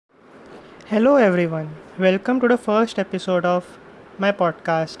Hello, everyone. Welcome to the first episode of my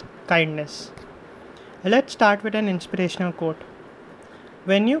podcast, Kindness. Let's start with an inspirational quote.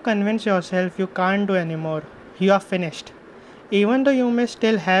 When you convince yourself you can't do anymore, you are finished. Even though you may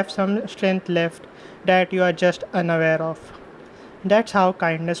still have some strength left that you are just unaware of. That's how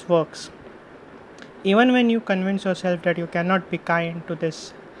kindness works. Even when you convince yourself that you cannot be kind to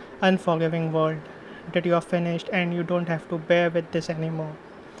this unforgiving world, that you are finished and you don't have to bear with this anymore,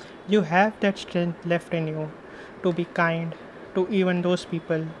 you have that strength left in you to be kind to even those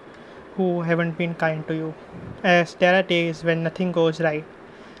people who haven't been kind to you. As there are days when nothing goes right,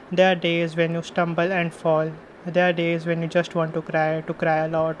 there are days when you stumble and fall, there are days when you just want to cry a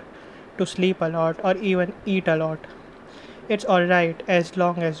lot, to sleep a lot, or even eat a lot. It's alright as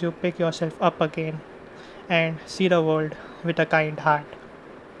long as you pick yourself up again and see the world with a kind heart.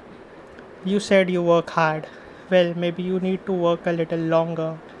 You said you work hard. Well, maybe you need to work a little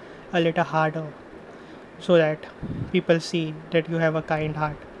longer, a little harder, so that people see that you have a kind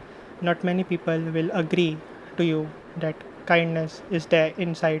heart. Not many people will agree to you that kindness is there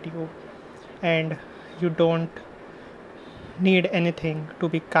inside you and you don't need anything to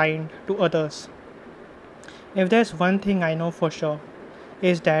be kind to others. If there's one thing I know for sure,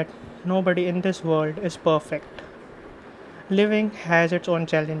 is that nobody in this world is perfect. Living has its own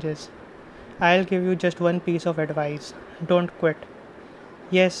challenges. I'll give you just one piece of advice: don't quit.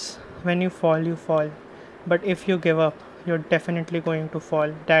 Yes, when you fall, you fall. But if you give up, you're definitely going to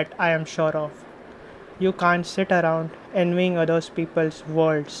fall. That I am sure of. You can't sit around envying others people's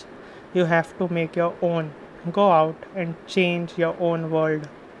worlds. You have to make your own. Go out and change your own world.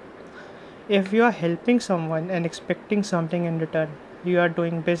 If you are helping someone and expecting something in return, you are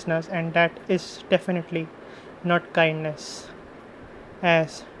doing business, and that is definitely not kindness.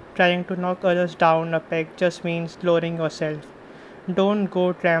 As trying to knock others down a peg just means lowering yourself. Don't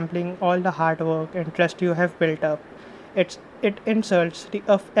go trampling all the hard work and trust you have built up. It insults the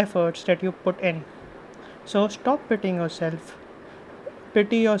efforts that you put in. So stop pitying yourself.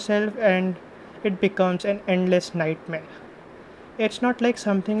 Pity yourself and it becomes an endless nightmare. It's not like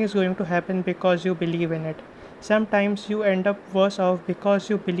something is going to happen because you believe in it. Sometimes you end up worse off because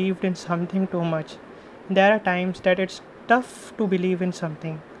you believed in something too much. There are times that it's tough to believe in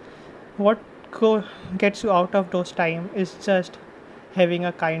something. What gets you out of those times is just having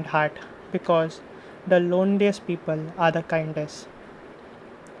a kind heart, because the loneliest people are the kindest.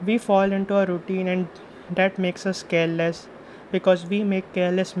 We fall into a routine and that makes us careless because we make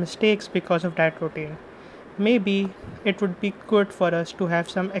careless mistakes because of that routine. Maybe it would be good for us to have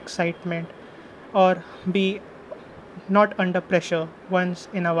some excitement or be not under pressure once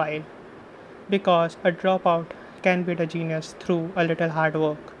in a while, because a dropout can be the genius through a little hard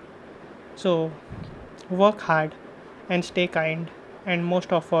work. So, work hard and stay kind, and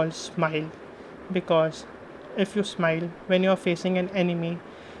most of all, smile. Because if you smile when you are facing an enemy,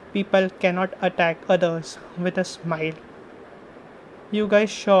 people cannot attack others with a smile. You guys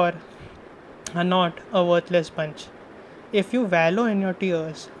sure are not a worthless bunch. If you wallow in your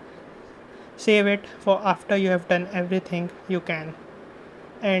tears, save it for after you have done everything you can.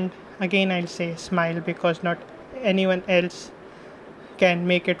 And again, I'll say smile, because not anyone else can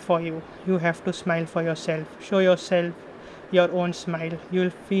make it for you. You have to smile for yourself. Show yourself your own smile. You'll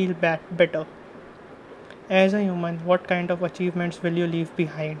feel better. As a human, what kind of achievements will you leave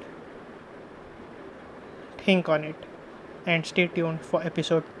behind? Think on it and stay tuned for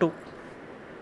episode 2.